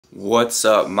What's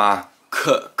up, my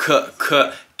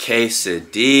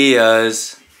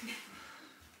quesadillas?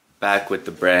 Back with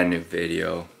the brand new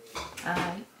video.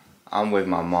 I'm with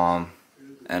my mom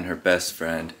and her best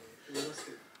friend.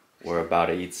 We're about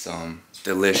to eat some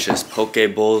delicious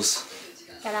poke bowls.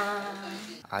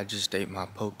 I just ate my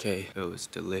poke. It was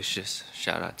delicious.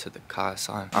 Shout out to the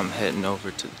Kaisan. I'm heading over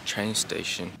to the train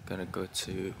station. Gonna go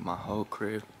to my whole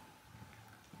crib.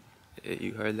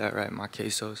 You heard that right, my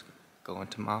quesos. Going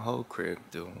to my whole crib,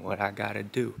 doing what I gotta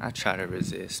do. I try to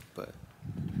resist, but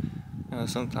you know,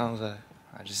 sometimes I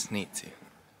just need to.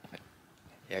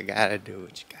 You gotta do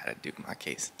what you gotta do, my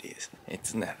quesadillas.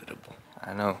 It's inevitable.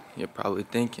 I know, you're probably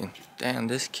thinking, damn,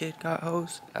 this kid got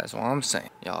hoes? That's what I'm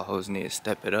saying. Y'all hoes need to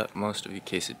step it up. Most of you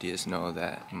quesadillas know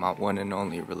that my one and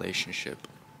only relationship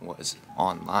was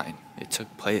online. It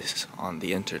took place on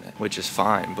the internet, which is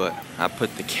fine, but I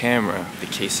put the camera, the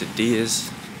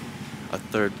quesadillas, a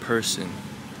third person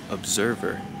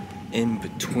observer in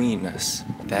between us.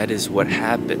 That is what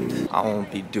happened. I won't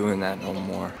be doing that no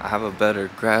more. I have a better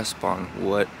grasp on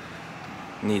what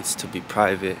needs to be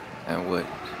private and what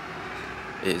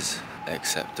is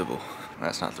acceptable.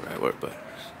 That's not the right word, but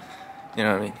you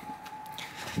know what I mean?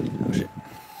 Oh shit,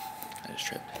 I just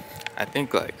tripped. I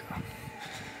think like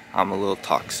I'm a little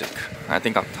toxic. I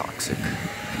think I'm toxic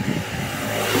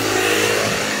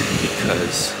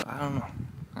because I don't know.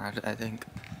 I think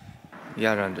you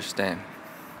gotta understand.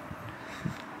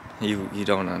 You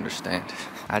don't understand.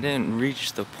 I didn't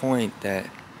reach the point that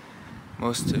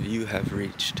most of you have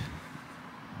reached,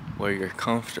 where you're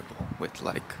comfortable with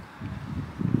like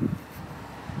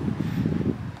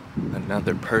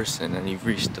another person, and you've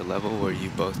reached a level where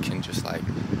you both can just like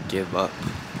give up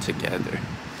together.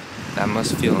 That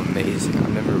must feel amazing.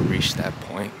 I've never reached that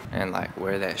point, and like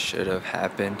where that should have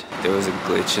happened, there was a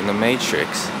glitch in the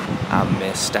matrix. I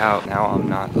missed out. Now I'm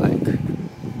not like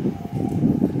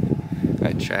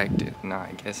attracted. No,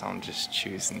 I guess I'm just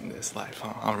choosing this life.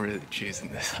 I'm really choosing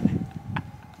this life.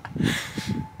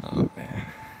 Oh man,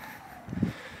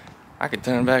 I could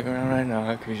turn back around right now.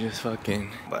 I could just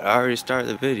fucking, but I already started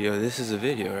the video. This is a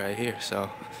video right here, so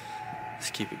let's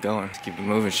keep it going. Let's keep it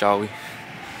moving, shall we?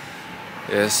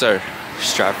 Yes, sir.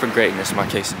 Strive for greatness, my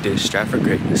quesadillas. Strive for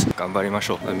greatness.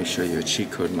 Ganbarimashou. Let me show you a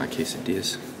cheat code in my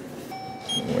quesadillas.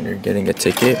 When you're getting a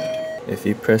ticket, if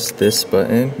you press this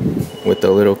button with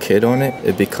the little kid on it,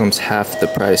 it becomes half the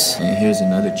price. And here's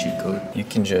another cheat code. You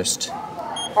can just,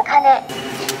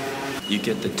 you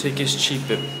get the tickets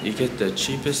cheaper. You get the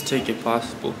cheapest ticket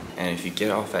possible. And if you get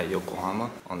off at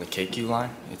Yokohama on the KQ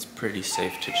line, it's pretty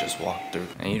safe to just walk through.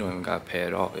 And you don't even gotta pay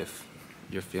at all if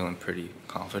you're feeling pretty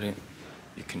confident.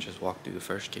 You can just walk through the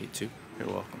first gate too. You're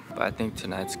welcome. But I think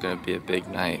tonight's gonna be a big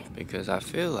night because I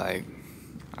feel like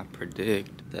I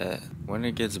predict that when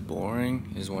it gets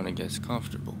boring is when it gets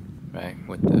comfortable, right?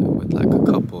 With like a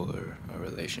couple or a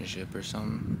relationship or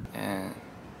something. And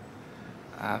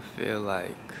I feel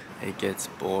like it gets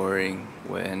boring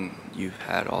when you've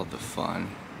had all the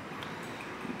fun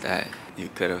that you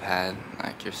could have had,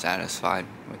 like you're satisfied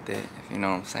with it, if you know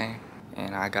what I'm saying.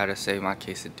 And I gotta say, my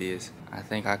quesadillas, I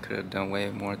think I could have done way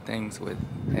more things with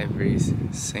every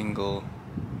single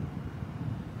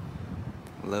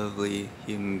lovely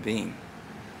human being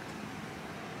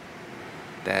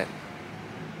that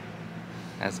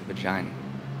has a vagina.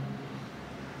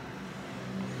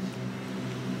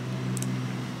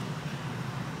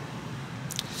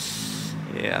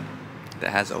 Yeah,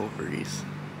 that has ovaries.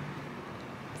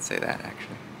 I'd say that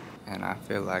actually. And I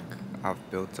feel like I've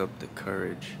built up the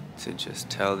courage to just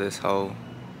tell this hoe,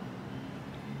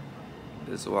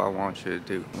 this is what I want you to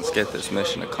do. Let's get this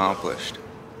mission accomplished.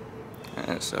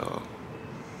 And so,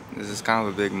 this is kind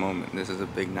of a big moment. This is a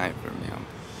big night for me.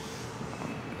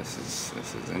 This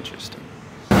is interesting.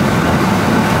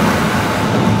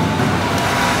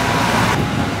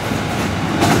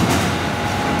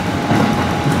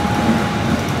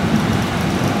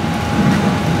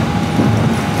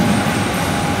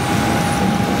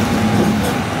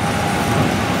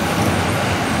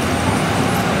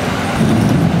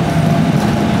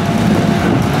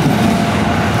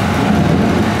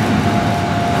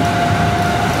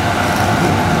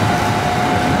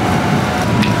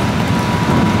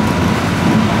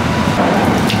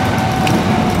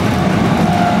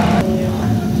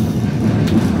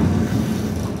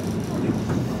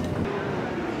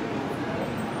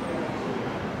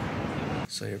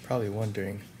 So you're probably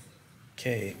wondering,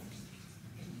 Kay,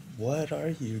 what are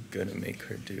you gonna make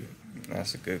her do?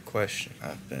 That's a good question.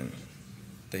 I've been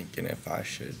thinking if I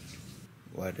should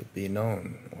let it be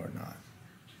known or not.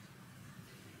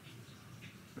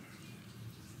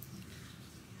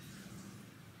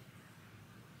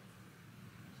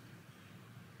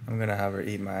 I'm gonna have her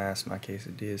eat my ass, my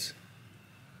quesadillas.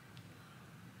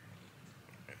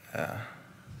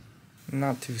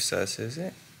 Not too sus, is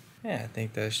it? Yeah, I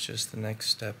think that's just the next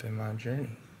step in my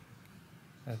journey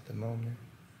at the moment.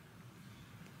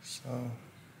 So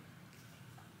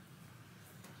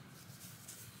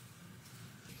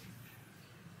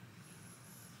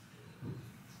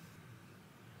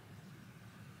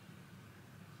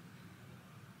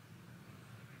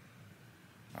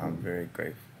I'm very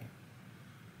grateful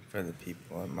for the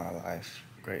people in my life.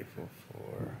 Grateful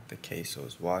for the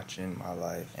quesos watching my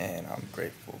life, and I'm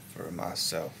grateful for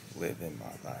myself living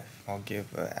my life. I'll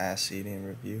give an ass eating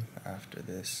review after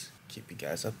this. Keep you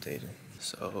guys updated.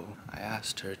 So I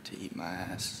asked her to eat my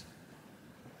ass.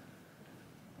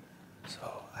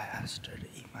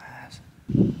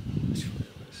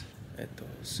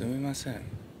すみません。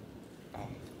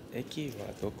駅は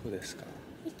どこですか？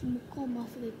駅向こうまっ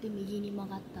すぐ行って右に曲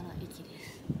がったら駅で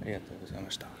す。ありがとうござい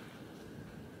ました。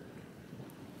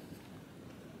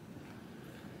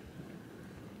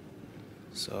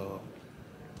So,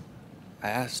 I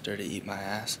asked her to eat my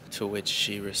ass, to which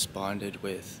she responded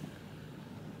with,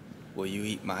 "Will you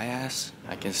eat my ass?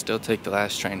 I can still take the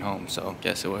last train home," so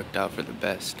guess it worked out for the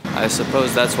best. I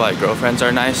suppose that's why girlfriends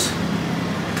are nice,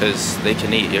 because they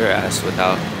can eat your ass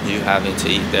without you having to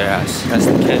eat their ass. That's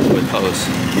the catch with hoes.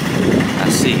 I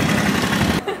see.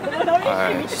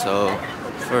 Alright, so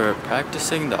for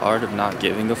practicing the art of not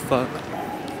giving a fuck,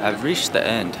 I've reached the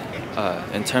end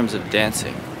in terms of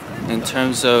dancing. In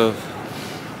terms of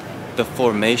the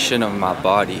formation of my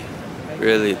body,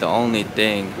 really the only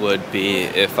thing would be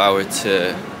if I were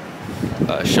to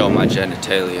show my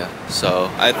genitalia. So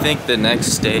I think the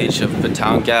next stage of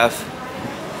PTAONGAF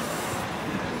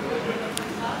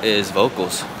is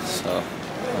vocals. So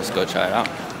let's go try it out.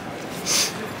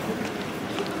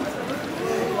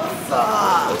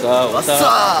 What's up? What's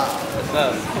up? What's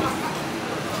up?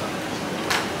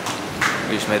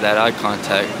 We just made that eye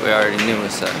contact. We already knew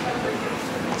what's up.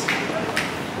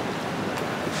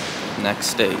 Next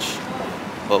stage,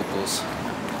 vocals.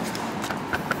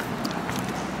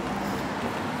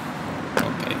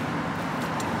 Okay.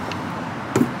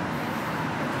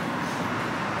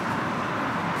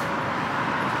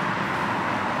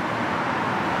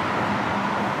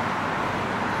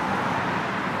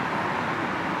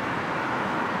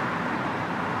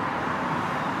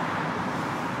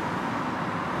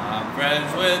 I'm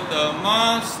friends with the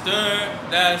monster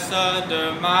that's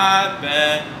under my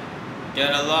bed.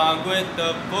 Get along with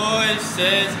the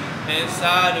voices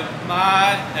inside of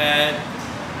my head.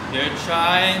 You're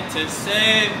trying to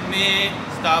save me,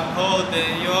 stop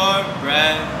holding your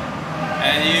breath.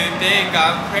 And you think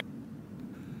I'm crazy.